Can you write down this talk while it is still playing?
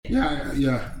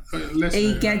Yeah.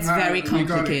 It gets very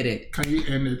complicated. Can you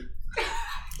end it,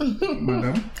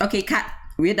 madam? Okay, Kat,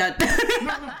 we're done.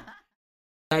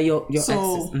 Your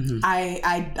So exes.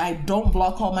 I don't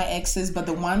block all my exes, but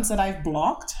the ones that I've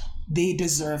blocked, they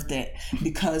deserved it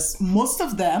because most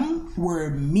of them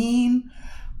were mean,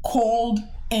 cold,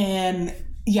 and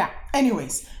yeah.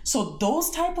 Anyways, so those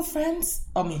type of friends,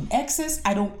 exes,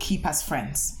 I don't keep as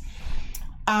friends.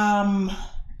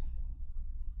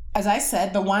 As I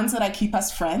said, the ones that I keep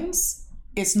as friends,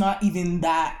 it's not even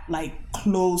that like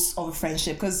close of a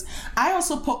friendship because I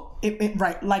also put it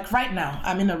right. Like right now,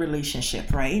 I'm in a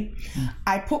relationship, right?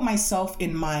 I put myself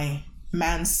in my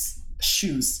man's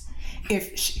shoes.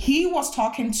 If he was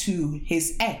talking to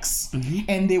his ex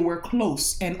and they were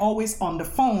close and always on the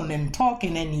phone and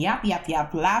talking and yap,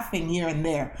 laughing here and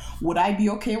there, would I be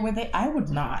okay with it? I would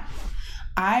not.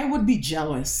 I would be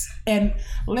jealous. And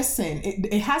listen,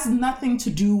 it has nothing to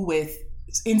do with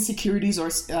insecurities or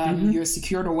you're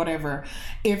secured or whatever.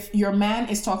 If your man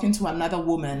is talking to another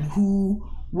woman who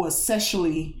was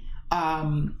sexually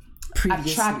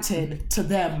attracted to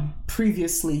them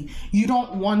previously, you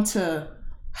don't want to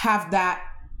have that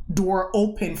door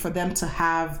open for them to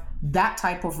have that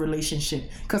type of relationship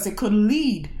because it could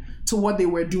lead to what they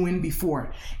were doing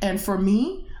before. And for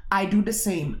me, I do the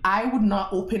same. I would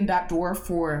not open that door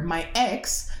for my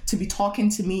ex to be talking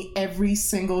to me every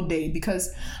single day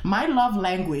because my love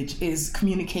language is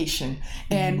communication.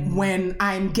 And when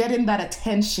I'm getting that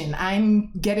attention,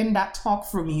 I'm getting that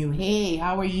talk from you. Hey,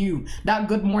 how are you? That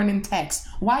good morning text.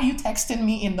 Why are you texting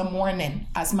me in the morning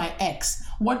as my ex?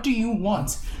 What do you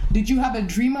want? Did you have a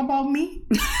dream about me?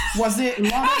 Was it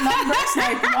long numbers?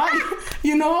 Like, why?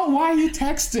 Why are you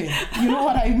texting? You know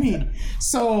what I mean?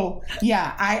 So,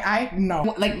 yeah, I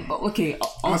know. Like, okay.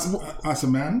 As a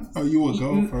man, you will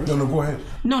go first. No, go ahead.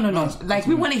 No. Like,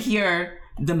 we want to hear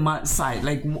the man side.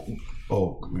 Like,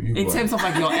 in terms of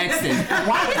like your exes.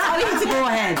 Why are you telling him to go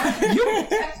ahead?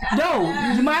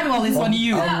 You might well, it's on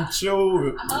you. I'm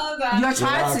chill.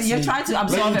 You're trying to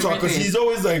absorb everything. Because he's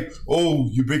always like,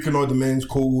 you're breaking all the men's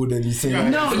code and he's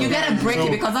saying... No, you gotta break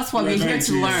it because that's what we're here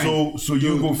to learn. So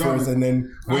you go first and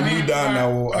then when you're done,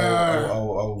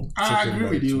 I'll I agree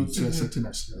with you to a certain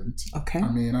extent. Okay.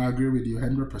 I agree with you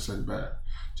 100%, but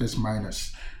just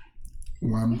minus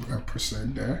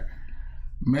 1% there.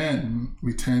 Men,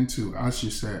 we tend to, as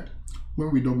you said,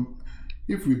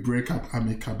 if we break up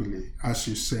amicably, as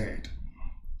you said,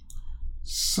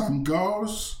 some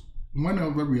girls,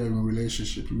 whenever we are in a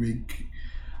relationship,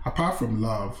 apart from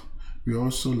love, we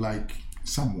also like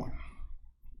someone.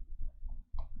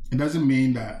 It doesn't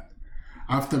mean that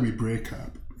after we break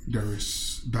up, there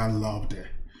is that love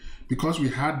there. Because we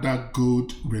had that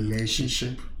good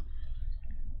relationship,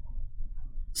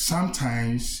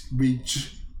 sometimes we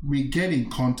get in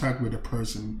contact with a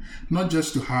person, not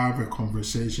just to have a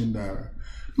conversation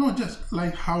just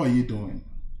like, how are you doing?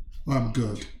 Well, I'm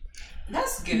good.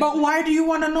 That's good. But why do you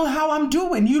want to know how I'm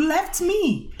doing? You left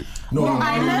me.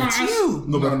 I left you.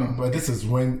 But this is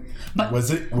when, was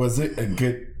it a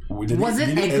good... Did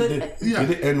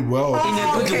it end well? In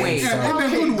a good way. Yeah, in a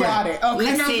good way. Got it.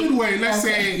 Okay. In a good way. Let's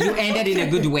say you ended in a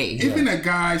good way. Even a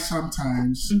guy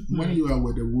sometimes, when you are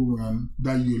with a woman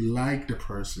that you like the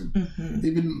person,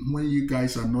 even when you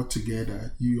guys are not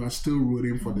together, you are still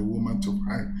rooting for the woman to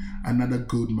find another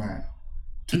good man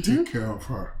to take care of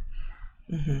her.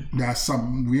 There are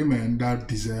some women that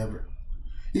deserve it.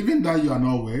 Even that you are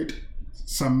not with,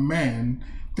 some men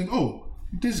think,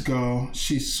 this girl,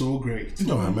 she's so great.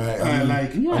 No, man.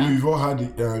 We've all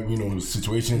had,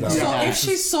 situations. So if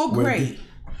she's so great,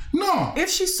 if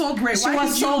she's so great, she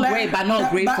was so great, but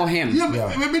not great for him.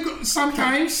 Because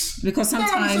sometimes,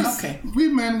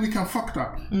 women, we can fuck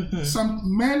up. Some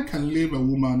men can leave a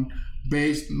woman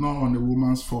based not on the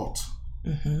woman's fault.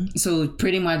 So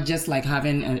pretty much just like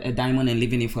having a diamond and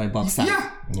leaving it for a boxer.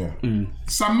 Yeah.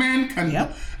 Some men can.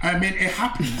 It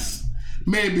happens.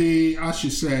 Maybe, as you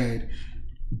said,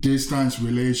 distance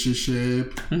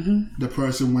relationship, the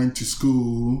person went to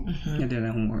school,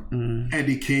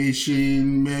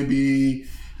 education, maybe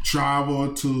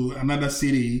travel to another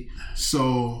city,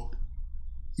 so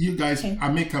you guys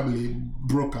amicably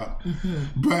broke up.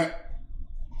 But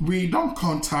we don't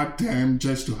contact them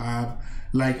just to have,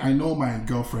 like, I know my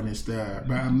girlfriend is there,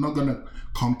 but I'm not gonna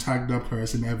contact that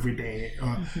person every day.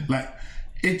 Like,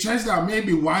 it's just that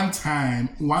maybe one time,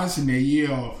 once in a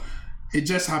year, it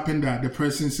just happened that the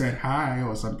person said hi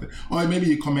or something. Or maybe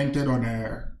you commented on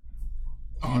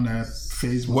on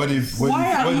Facebook.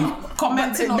 Why are you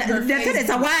commenting on their The thing is,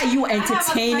 why are you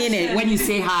entertaining it when you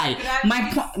say hi?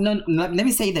 Let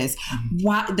me say this.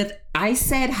 That I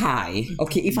said hi.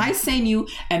 Okay, if I send you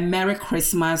a Merry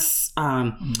Christmas,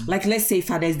 like let's say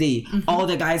Father's Day, all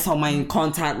the guys on my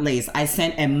contact list, I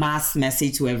send a mass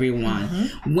message to everyone.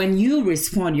 When you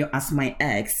respond, you're as my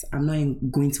ex, I'm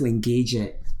not going to engage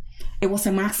it. It was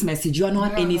a mass message. You are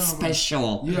not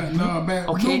special. But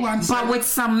okay. No one but with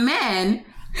some men,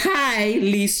 hi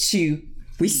leads to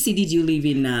which city do you live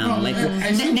in now?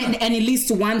 And it leads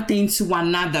to one thing to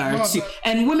another.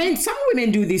 And women, some women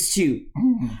do this too.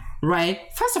 Right?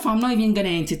 First of all, I'm not even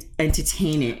gonna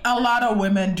entertain it. A lot of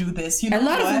women do this. You know, a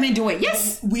lot of women do it.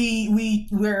 Yes,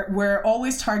 we're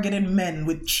always targeting men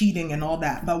with cheating and all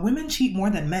that, but women cheat more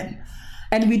than men.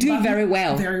 And we do it very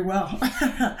well. Very well.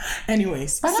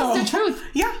 Anyways. But that's the truth.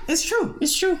 Yeah, it's true.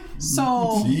 It's true.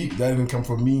 So. See, that didn't come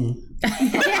from me.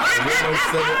 Women said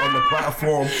it on the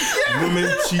platform. Women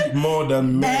cheat more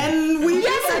than men.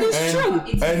 Yes, it is true.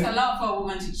 It takes a lot for a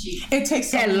woman to cheat. It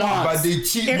takes a lot. But they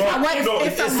cheat more.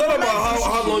 It's not about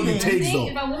how long it takes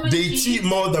though. They cheat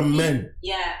more than men.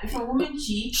 Yeah, if a woman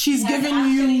cheats, she's giving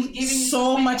you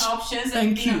so much options.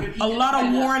 Thank you. A lot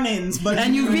of warnings, but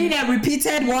and you've been a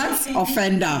repeated once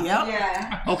offender. Yep.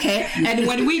 Yeah. Okay. And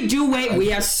when we do it,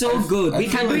 we are so good. We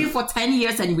can do it for 10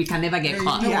 years and we can never get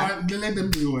caught. You know what? They let them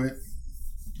do it.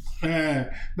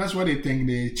 That's what they think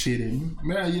they're cheating.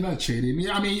 Man, you're not cheating.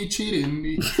 I mean, you're cheating.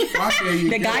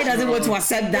 The guy doesn't want to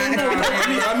accept that.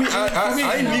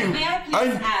 May I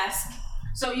please ask?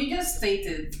 So you just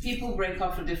stated people break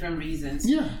up for different reasons.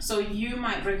 Yeah. So you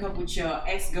might break up with your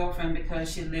ex-girlfriend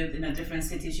because she lived in a different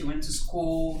city. She went to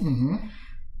school.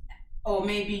 Or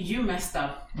maybe you messed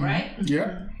up, right?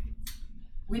 Yeah.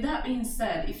 With that being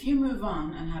said, if you move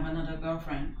on and have another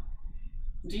girlfriend,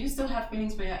 do you still have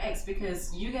feelings for your ex?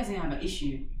 Because you guys didn't have an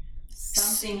issue.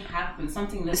 Something happened.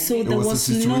 Something. So there was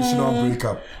a situational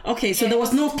breakup. Okay, so there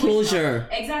was no closure.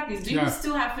 Exactly. Do you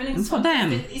still have feelings for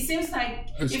them? It seems like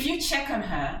if you check on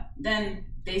her, then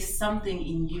there's something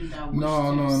in you that wishes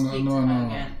to speak to her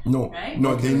again. Right?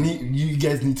 No. You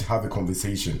guys need to have a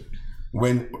conversation.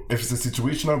 If it's a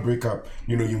situational breakup,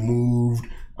 you moved.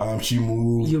 She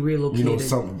moved. You relocated.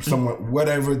 Someone,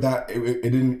 whatever that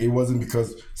it wasn't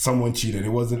because someone cheated. It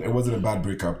wasn't a bad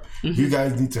breakup. You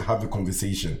guys need to have a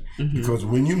conversation because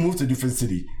when you move to a different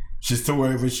city, she's still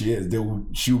wherever she is.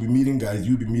 She'll be meeting guys.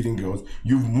 You'll be meeting girls.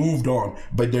 You've moved on,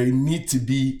 but there need to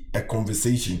be a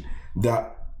conversation.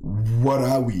 That what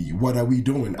are we? What are we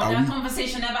doing? But that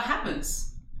conversation never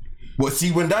happens. Well,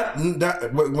 see, when that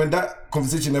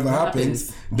conversation never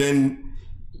happens, then.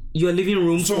 Your living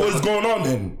room. So what's going on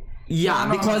then? Yeah,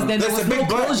 because then there was no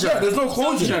closure. Yeah, there's no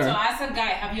closure. So as a guy,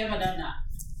 have you ever done that?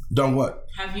 Done what?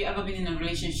 Have you ever been in a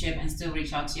relationship and still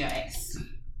reach out to your ex?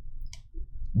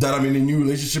 That I'm in a new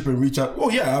relationship and reach out? Oh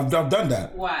yeah, I've done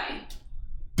that. Why?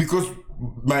 Because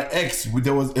my ex,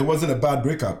 it wasn't a bad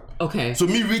breakup. Okay. So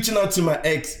me reaching out to my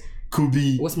ex could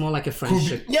be... It was more like a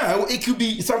friendship. It could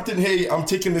be something, hey, I'm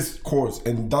taking this course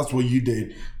and that's what you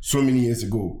did so many years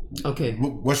ago. Okay.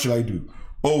 What should I do?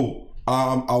 Oh,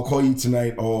 I'll call you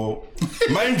tonight, or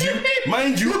mind you,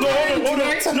 hold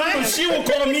on. No, she will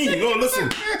call me. No, listen,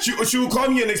 she will call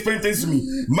me and explain things to me.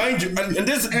 Mind you, and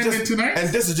this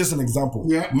is just an example.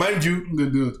 Yeah. Mind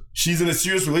you, she's in a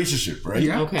serious relationship, right?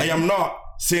 Yeah. Okay. I am not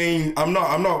saying, I'm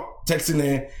not texting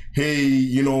her,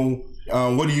 hey,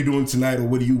 what are you doing tonight, or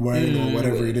what are you wearing, or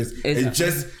whatever it is. Exactly. It's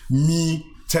just me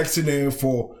texting her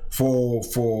for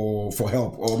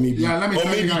help, or maybe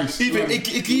even it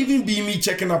could even be me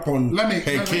checking up on.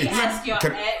 Ask your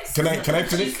ex. Can I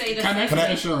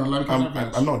finish?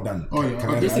 I'm not done. Oh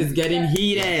yeah. This is getting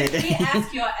heated. Can you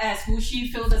ask your ex, will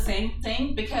she feel the same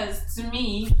thing? Because to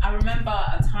me, I remember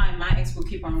a time my ex would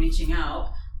keep on reaching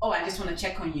out. Oh, I just want to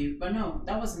check on you, but no,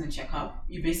 that wasn't a checkup.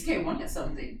 You basically wanted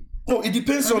something. No, it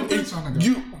depends on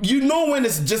you know when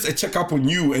it's just a checkup on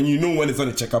you, and you know when it's not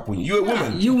a checkup on you. You're a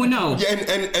woman. You will know. Yeah,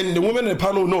 and the women in the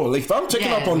panel know. Like if I'm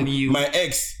checking up on my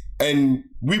ex, and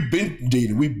we've been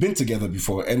dating, we've been together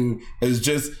before, and it's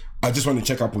just I just want to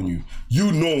check up on you.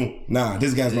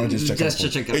 This guy's not just checking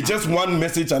up. It's just one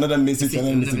message, another message,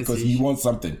 because he wants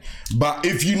something. But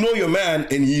if you know your man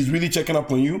and he's really checking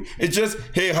up on you, it's just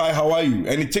hey, hi, how are you?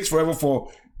 And it takes forever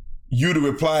for you to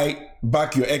reply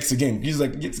back your ex again. He's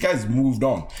like, this guy's moved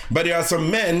on. But there are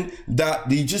some men that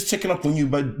they just checking up on you,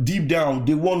 but deep down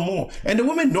they want more. And the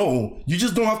women know you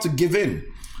just don't have to give in.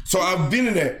 So I've been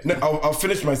in I'll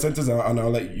finish my sentence and I'll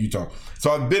let you talk.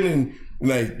 So I've been in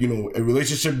a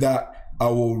relationship that I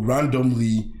will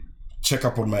randomly check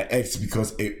up on my ex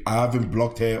because I haven't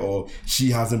blocked her or she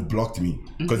hasn't blocked me,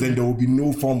 because then there will be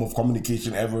no form of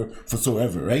communication ever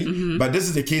whatsoever, right? But this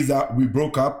is the case that we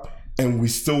broke up and we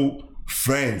still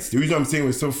friends. The reason I'm saying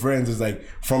we're still friends is like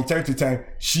from time to time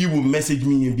she will message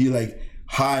me and be like,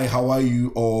 hi, how are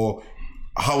you, or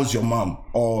how's your mom,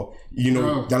 or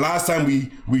the last time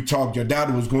we talked, your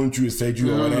dad was going through a surgery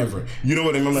or whatever. You know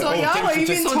what I mean? Like, so y'all are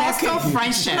even talking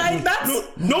friendship. Like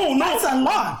no, that's a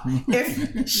lot.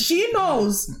 If she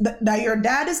knows that your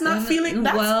dad is not feeling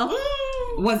that,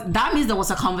 that means there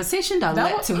was a conversation that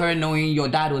led to her knowing your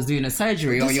dad was doing a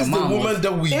surgery or your mom. This is the woman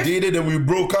that we dated and we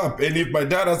broke up, and if my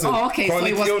dad has a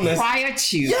chronic illness, prior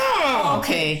to you. Yeah.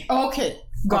 Okay.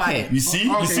 Got it. You see,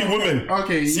 women.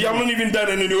 Okay. See, I'm not even done,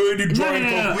 and then you're already drawing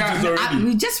conclusions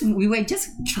already. We were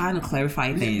just trying to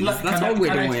clarify things. That's what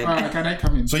we're doing. Can I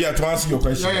come in? So yeah, to answer your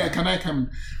question. Yeah. Can I come in?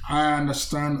 I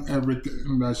understand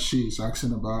everything that she's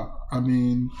asking about. I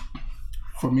mean,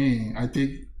 for me, I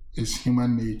think it's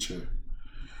human nature.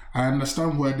 I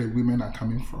understand where the women are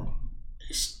coming from.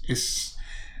 It's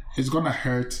gonna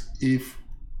hurt if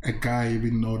a guy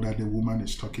even know that the woman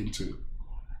is talking to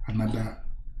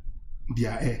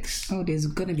their ex. Oh, there's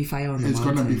gonna be fire on the mountain. It's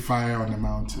gonna be fire on the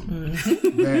mountain.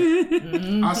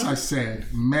 But as I said,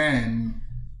 men,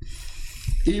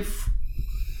 if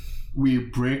we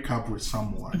break up with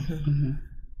someone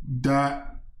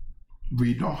that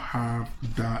we don't have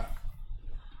that,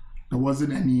 there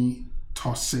wasn't any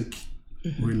toxic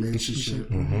relationship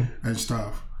and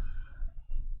stuff.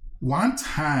 One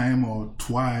time or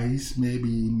twice, maybe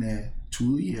in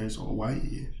 2 years or 1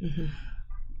 year,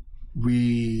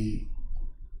 we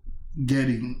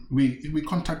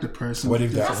contact the person. What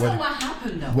if That's not what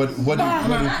happened though. What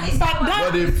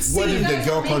if the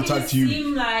girl contacts you?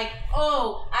 Seem like,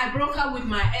 oh, I broke up with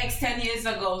my ex 10 years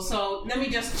ago, so let me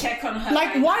just check on her.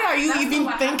 Like, why are you even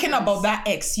thinking about that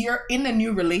ex? You're in a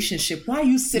new relationship. Why are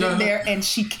you sitting there and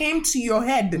she came to your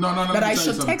head that I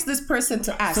should text this person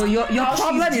to ask? So your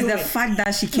problem is the fact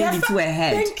that she came into her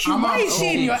head. Thank you. Why is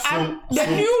she in your the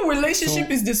new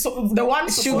relationship is the one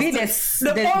should be the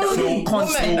only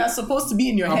woman that's supposed to be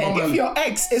in your head. If your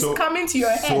ex is coming to your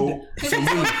head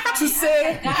to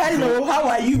say hello, how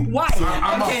are you? Why?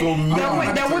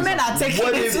 The women are taking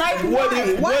what if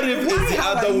it's the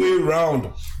other way around?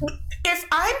 If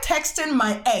I'm texting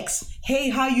my ex, hey,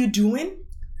 how you doing?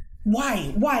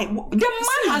 Why? The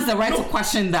man has the right to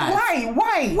question that. Why am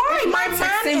I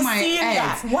texting my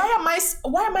ex?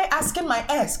 Why am I asking my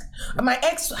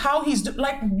ex how he's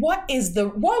like? What was the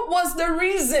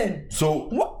reason? So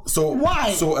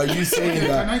why? So are you saying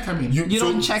that can I come in? You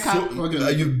don't check up?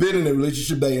 You've been in a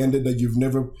relationship that ended that you've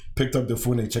never picked up the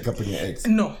phone and check up on your ex?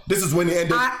 No. This is when it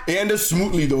ended. It ended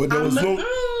smoothly though. There was no.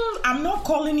 I'm not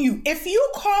calling you. If you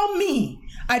call me,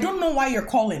 I don't know why you're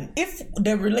calling. If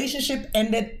the relationship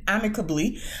ended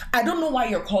amicably, I don't know why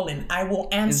you're calling. I will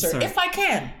answer if I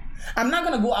can. I'm not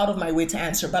going to go out of my way to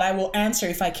answer, but I will answer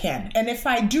if I can. And if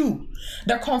I do,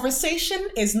 the conversation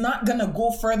is not going to go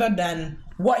further than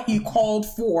what he called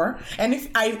for. And if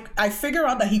I figure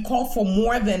out that he called for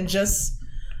more than just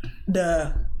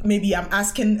maybe I'm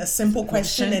asking a simple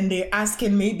question and they're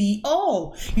asking maybe,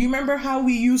 oh, you remember how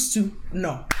we used to?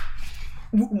 No.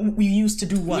 We used to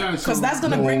do what? Because that's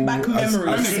gonna bring back memories.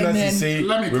 As soon as you say,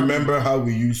 remember how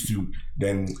we used to,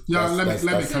 then let me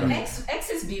come in.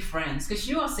 Exes be friends, because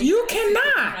you are saying you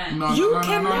cannot. You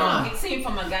cannot. It's saying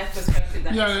from a guy's perspective.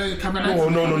 No. From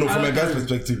a guy's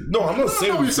perspective. No, I'm not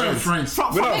saying we're friends.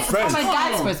 We're not friends. From a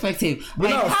guy's perspective, we're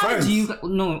not friends.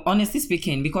 No, honestly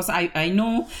speaking, because I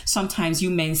know sometimes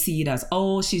you men see it as,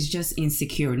 oh, she's just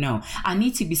insecure. No, I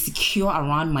need to be secure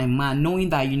around my man, knowing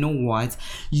that, you know what,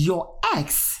 your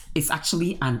ex is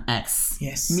actually an ex.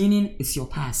 Yes. Meaning it's your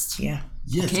past. Yeah.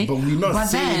 Yes, okay? But we're not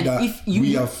saying that if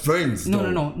we are friends.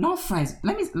 No, not friends.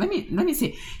 Let me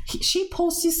say, she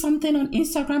posted something on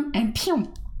Instagram and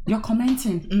you're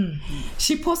commenting.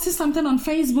 She posted something on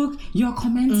Facebook, you're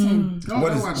commenting.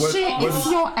 It's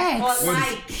your ex.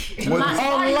 Or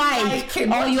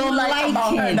you like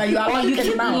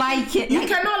it. You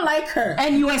cannot like her.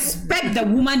 And you expect the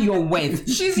woman you're with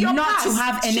she's your not past. to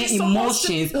have any she's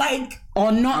emotions. Or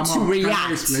not to react. Can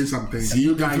I explain something? See,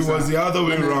 if it was the other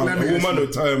way around, a woman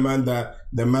would tell a man that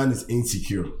the man is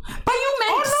insecure. But you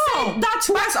men say that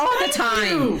to us all the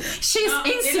time. She's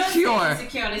insecure.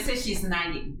 They say she's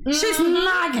nagging. She's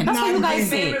nagging. That's what you guys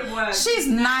say. She's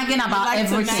nagging about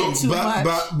everything.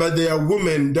 But there are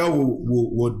women that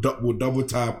will double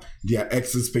tap their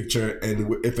ex's picture,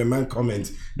 and if a man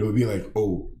comments, they will be like,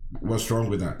 oh, What's wrong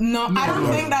with that? No, I don't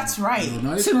think that's right.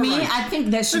 No, it's To not me, right. I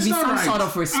think there should It's be not some right. sort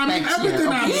of respect I mean, everything here.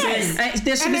 I'm Okay? saying-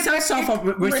 There should And be some if- sort of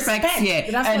respect respect, here.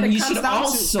 that's what And it you comes should down to.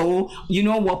 also, you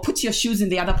know what, put your shoes in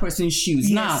the other person's shoes.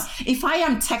 Yes. Now, if I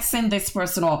am texting this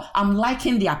person or I'm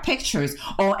liking their pictures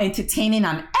or entertaining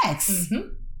an ex,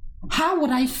 how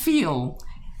would I feel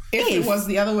If it was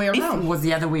the other way if it around. was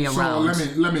the other way So around?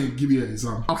 let me give you an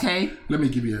example. Okay? Let me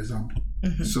give you an example.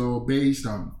 So based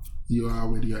on you are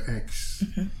with your ex,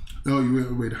 oh, you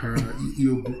were with her,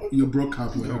 you broke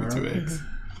up with her,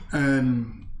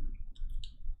 and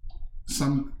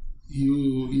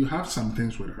you have some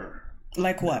things with her.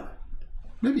 Like what?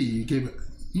 Maybe you gave it.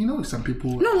 You know, some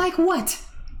people. No, like what?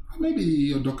 Maybe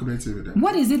you're documented with them.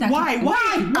 What is it that Why?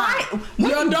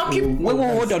 Your donkey. Wait,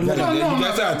 hold on. You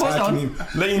guys are Hold attacking on. him.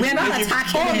 Let him, We're not let him,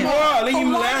 attacking him. Let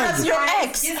him Why does land. your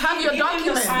ex have your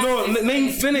documents? No, let him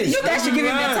finish. You guys should give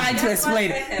him the Land. time to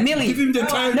explain. Millie, Give him the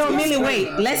time. no, to Millie,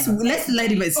 wait. Let's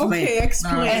let him explain. Okay,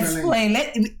 explain.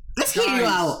 Explain. Let's hear you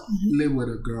out. Live with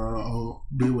a girl or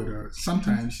be with her.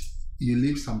 Sometimes you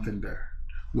leave something there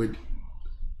with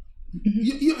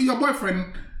your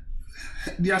boyfriend.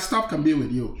 Their stuff can be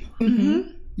with you.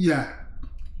 Yeah,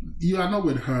 you are not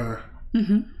with her.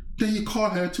 Then you call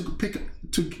her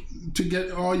to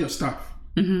get all your stuff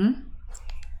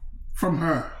from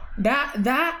her.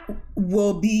 That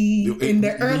will be in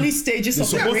the early stages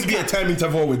There's of the supposed to be a breakup. time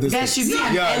interval with this. There thing. should be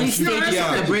an Yeah, early you should- stage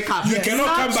yeah. of the breakup. You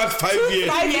cannot come back 5 years.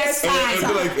 5 years And be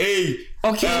time. like, hey,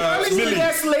 Okay. Millie,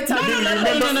 Years later.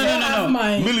 No.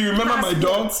 Millie, you remember my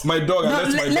dog? My dog, I No,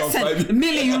 left my dog 5 years. listen,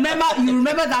 Millie, you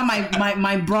remember that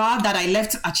my bra that I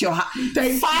left at your house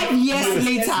 5 years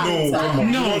later? No, come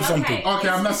on. No. You want something. Okay,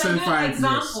 I'm not it's saying a good 5 years.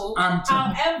 example. I'm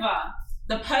telling- However,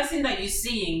 the person that you're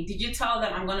seeing, did you tell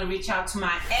them I'm going to reach out to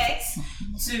my ex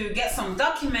to get some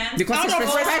documents? Because it's Or-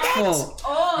 respectful.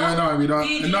 Or we don't.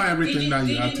 did Not everything that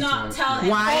you did have you to not tell. tell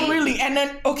Why? Oh, really? And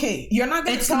then, okay, you're not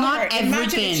going to It's tell not her. Imagine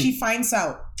everything. if she finds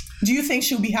out. Do you think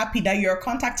she'll be happy that you're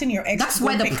contacting your ex? That's to go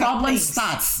where the pick up problem things?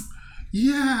 starts.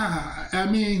 Yeah, I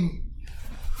mean,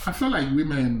 I feel like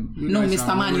women. you No, guys Mr.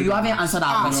 are Manu, worried you haven't about answered a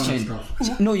our lot of question.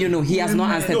 stuff. No, he has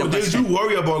not answered No, the they question. do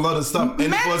worry about a lot of stuff.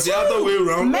 And Men it was the too. other way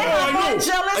around. Men Oh, are I more know.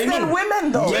 jealous I know. than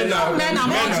women, though. Men are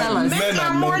more jealous. Men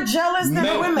are more jealous than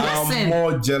men women. are Listen.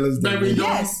 more jealous than But we women. don't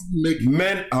Yes. make.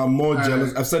 Men are more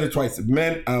jealous. I've said it twice.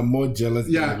 Men are more jealous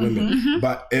Yeah. than women.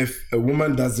 But if a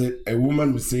woman does it, a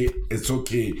woman will say, it's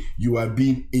okay. You are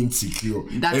being insecure.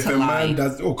 That's if a a man lie.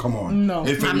 does, oh, come on. No.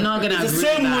 If I'm not gonna it's the agree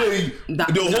same with that. way,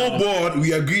 That- the whole no. board,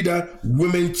 we agree that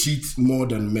women cheat more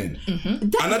than men.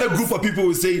 Another group of people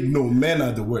will say, no, men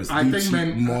are the worst. I They think cheat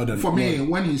men. more than For me,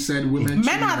 when he said women,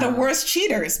 Men are the worst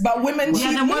cheaters, but women We cheat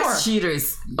are the more. worst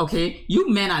cheaters. Okay, you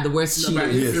men are the worst But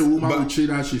cheaters. if Yes, a woman but would cheat,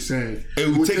 as she said, it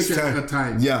will take extra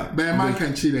time. Yeah. But a man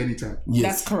can cheat anytime. Yes.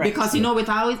 That's correct. Because you know,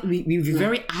 without we're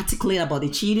very articulate about the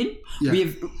cheating. Yeah.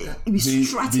 We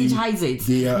strategize it.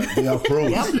 They are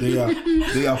pros.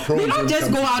 They are pros. We don't when it just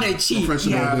comes go to- out and cheat.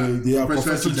 Professional. They are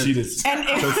professional cheaters.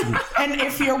 And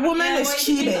if your woman Yeah, is when you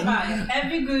think cheating, about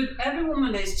it, every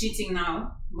woman that is cheating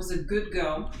now was a good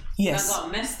girl Yes. that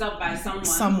got messed up by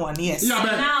someone, yes. Yeah,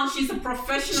 but Now she's a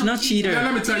professional. She's not cheater. cheater. yeah,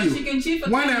 let me tell She can cheat you, for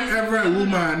 10 years. whenever a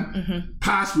woman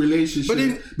past relationship But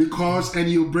then- because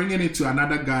and you're bringing it to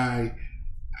another guy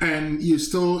and you're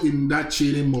still in that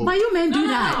cheating mode. But you men do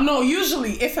that. No,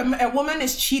 usually if a woman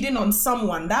is cheating on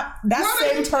someone, that What?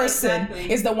 same person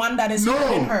Exactly. is the one that is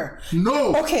hurting her.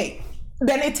 No. Okay,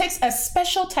 then it takes a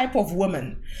special type of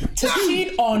woman to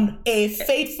cheat on a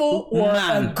faithful or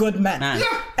Man. a good man. Man.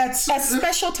 Yeah. A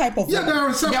special type of Yeah, woman. there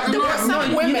are some. Yeah, There are No,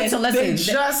 some you women, need to listen. they The-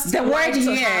 just the word like to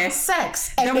here- have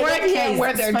sex, and The they word don't here care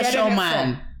where is they're special getting it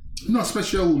man. from. No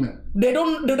special woman. They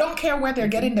don't care where they're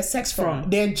getting the sex from.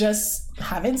 They're just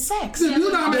having sex. Yeah,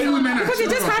 you know how many women are Because you're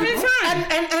just having fun.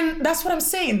 And that's what I'm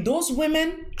saying. Those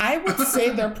women, I would say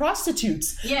they're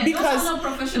prostitutes. Yeah, because those are not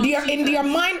professional they are in their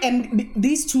cheaters. mind, and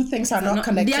these two things are not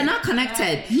connected. They are not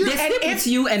connected. They And sleep if with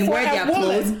you and for wear a their woman,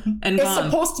 clothes and it's gone.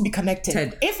 supposed to be connected.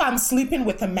 Ted. If I'm sleeping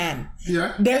with a man,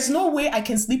 Yeah. there's no way I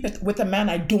can sleep with a man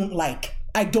I don't like,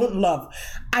 I don't love.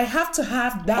 I have to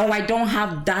have that. Oh, I don't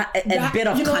have that a that, bit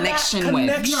of you know, that connection with.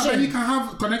 connection. Yeah, but you can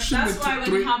have connection That's with why when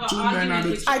three, you have an two men at argument the,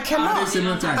 with I your cannot. at the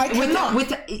same time. I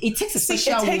cannot. It takes a See,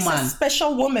 special it takes woman. a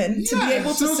special woman to be Yeah,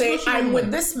 able to so say, special I'm woman.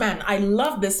 with this man. I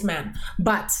love this man.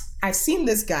 But I've seen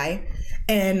this guy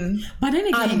and But then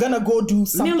again, I'm gonna go do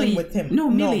something Millie, with him. No,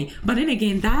 Millie. But then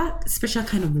again, that special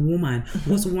kind of woman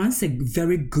was once a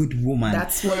very good woman.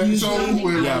 That's what you So, say.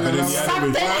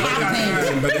 Something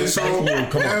happened. But it's so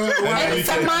come on. And it's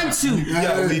a man too.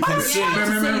 Yeah, we can say.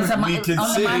 It's a man, We can on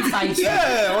the say. man's side too.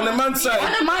 Yeah, on the man's side.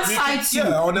 On the man's side too.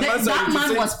 Yeah, on the man's side. That we can man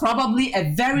say was probably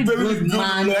a very good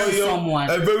man to someone.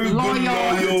 A very good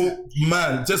loyal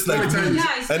man, just like me.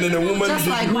 Guys, And then a woman Just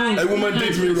like a woman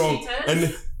did me wrong. And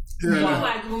You feel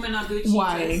like women are good cheaters.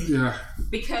 Why? Yeah.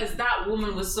 Because that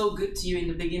woman was so good to you in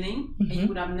the beginning, and you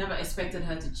would have never expected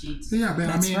her to cheat. Yeah, but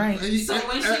That's I mean, right. So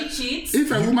when she cheats,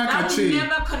 if a woman that can will cheat,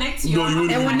 never connect to No, your you heart.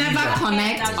 wouldn't It will believe never that.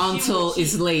 connect That she until will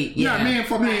it's cheat. late. yeah, Yeah. I mean,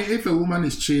 for me, if a woman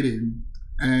is cheating,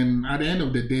 and at the end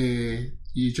of the day,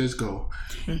 you just go.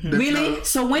 The Really? girl-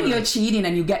 So when you're cheating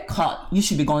and you get caught, you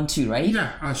should be gone too, right?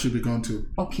 Yeah, I should be gone too.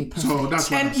 Okay, perfect. So that's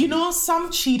what. And you know,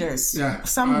 some cheaters, Yeah.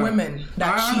 some women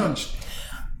that I cheat. don't.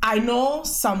 I know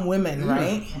some women,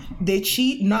 right? They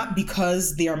cheat not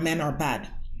because their men are bad.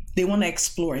 They want to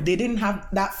explore. They didn't have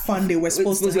that fun they were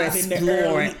supposed to have in their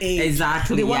explore. early age.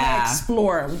 Exactly, They want to yeah.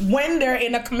 explore when they're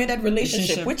in a committed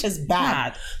relationship, which is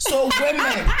bad. Bad. So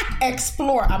women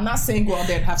explore. I'm not saying go out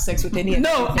there and have sex with any.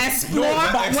 No, explore,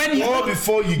 but when you explore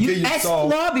before you get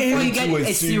yourself explore before you get into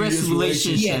a serious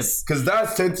relationship. Yes. Because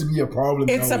that tends to be a problem.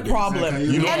 It's a nowadays. problem.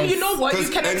 You know- And you know what? You 'Cause-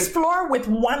 can and- explore with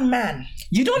one man.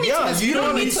 You don't need Yeah, to you explore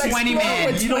don't with need to 20 explore men.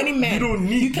 with You don't- 20 men. you don't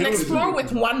need- You can you don't- explore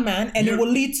with one man and it will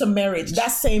lead to marriage.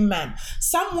 That same man.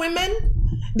 Some women,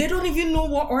 they don't even know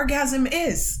what orgasm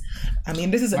is. I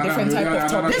mean, this is a Madam, different type yeah,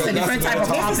 of topic. This is a different type of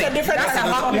This is topic. a different That's type a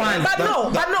of hot topic.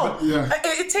 one. But no. yeah.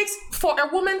 It takes for a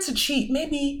woman to cheat.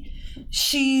 Maybe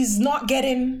she's not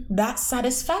getting that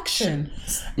satisfaction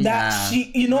that Yeah.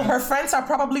 she, you know, her friends are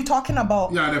probably talking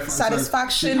about Yeah, the-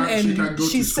 satisfaction, she can go and to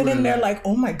she's school sitting and there that. like,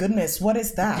 oh my goodness, what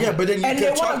is that? Yeah, but then you And they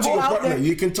can wanna talk to go your out partner. there.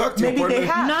 You can talk to your Maybe they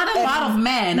partner. have. Not a lot of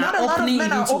men Not are a lot of opening men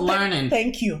you are to open. learning.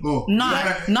 Thank you. Oh, Not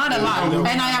a lot.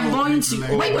 And I am going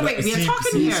to wait. We are See,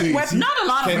 talking see, here. see. Not a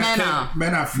lot of Can- men can- are.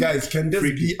 Men are free. Guys, can this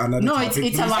be another No, topic?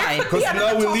 it's a lie. Because Yeah, now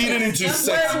another we're topic. leading into Yes,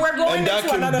 sex, we're going and that into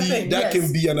can another be thing, that yes.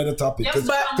 can be another topic. Just Because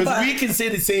to conclude. we can say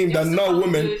the same that Just to now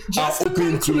women conclude. are Just to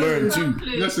open to learn too.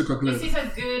 Just to conclude. Is it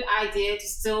a good idea to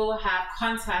still have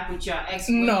contact with your ex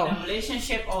in No. a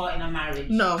relationship or in a marriage?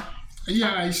 No.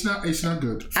 Yeah, it's not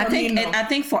good. I think me, no. I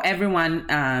think for everyone,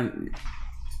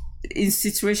 in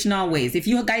situational ways. If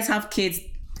you guys have kids,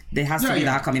 there has to be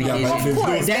that communication. but if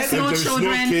course. There's if no there's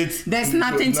children. kids, There's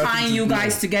nothing nothing tying to you do.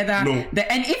 guys together. No.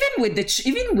 And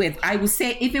even with I would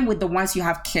say even with the ones you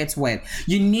have kids with,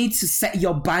 you need to set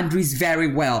your boundaries very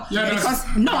well. Yeah, that's- because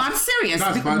no, I'm serious.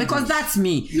 that's Because boundaries. that's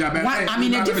me. Yeah, but hey, I'm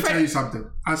in a let me tell you different. something.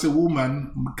 As a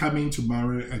woman coming to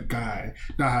marry a guy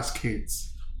that has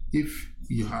kids, if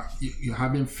you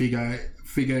haven't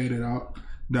figured it out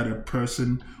that a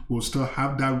person will still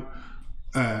have that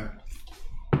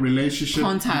relationship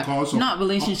Contact, because of, not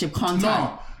relationship, contact.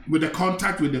 No, with the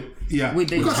contact with the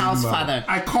because child's father.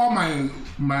 I call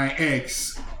my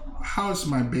ex, how's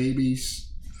my baby's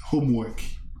homework?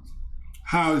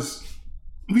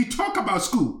 We talk about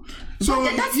school. So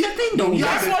That's the thing, though.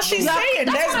 That's what she's saying.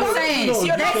 That's what I'm saying.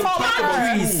 You're not There's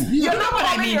boundaries. You're You know not what I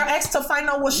calling mean? your ex to find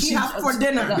out what she has for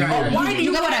dinner. Yeah. Why do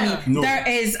You get what I care? mean? No. There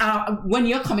is when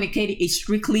you're communicating, it's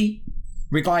strictly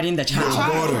regarding the child.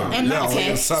 Daughter, And yeah, that's or Okay,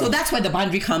 your son. so that's where the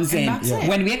boundary comes in. that's it.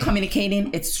 When we're communicating,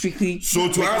 it's strictly. So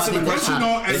to answer the regarding question,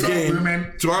 child. You know, again,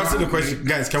 women- to answer the question,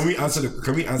 guys, can we answer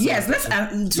the? Yes, let's to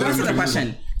answer the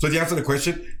question. So to answer the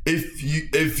question,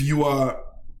 if you are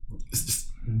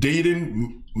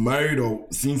dating, married, or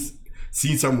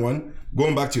seeing someone,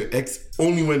 going back to your ex,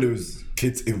 only when there's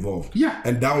kids involved. Yeah.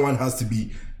 And that one has to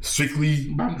be strictly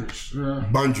boundaries.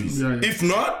 boundaries. Yeah, yeah. If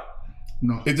not,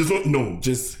 No. it does not. No,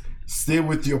 just stay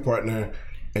with your partner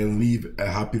and live a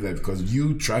happy life. Because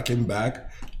you tracking back,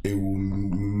 it will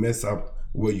mess up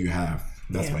what you have.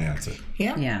 That's my answer.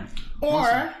 Yeah. Yeah.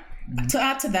 Or to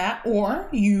add to that, or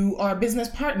you are business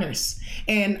partners,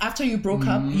 and after you broke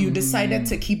up, you decided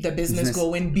to keep the business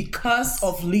going because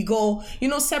of legal.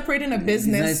 Separating a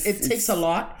business, it takes a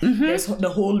lot. There's the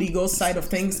whole legal side of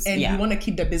things, and Yeah. you want to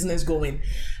keep the business going.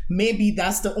 Maybe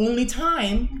that's the only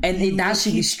time, And that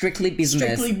should be strictly business.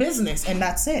 strictly business, and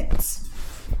that's it.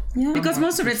 Yeah. Because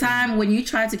most of the time, when you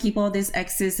try to keep all these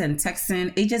exes and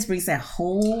texting, it just brings a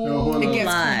whole It gets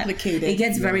lot. complicated. It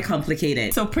gets very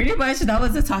complicated. So pretty much that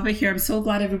was the topic here. I'm so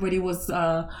glad everybody was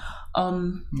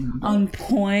on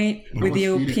point with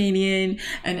their was heated. opinion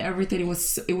and everything.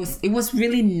 It was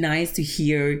really nice to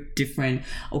hear different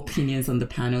opinions on the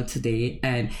panel today.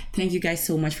 And thank you guys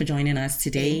so much for joining us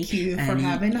today. Thank you for And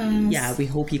having us. Yeah, we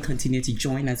hope you continue to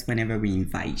join us whenever we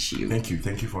invite you. Thank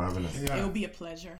you for having us. It will be a pleasure.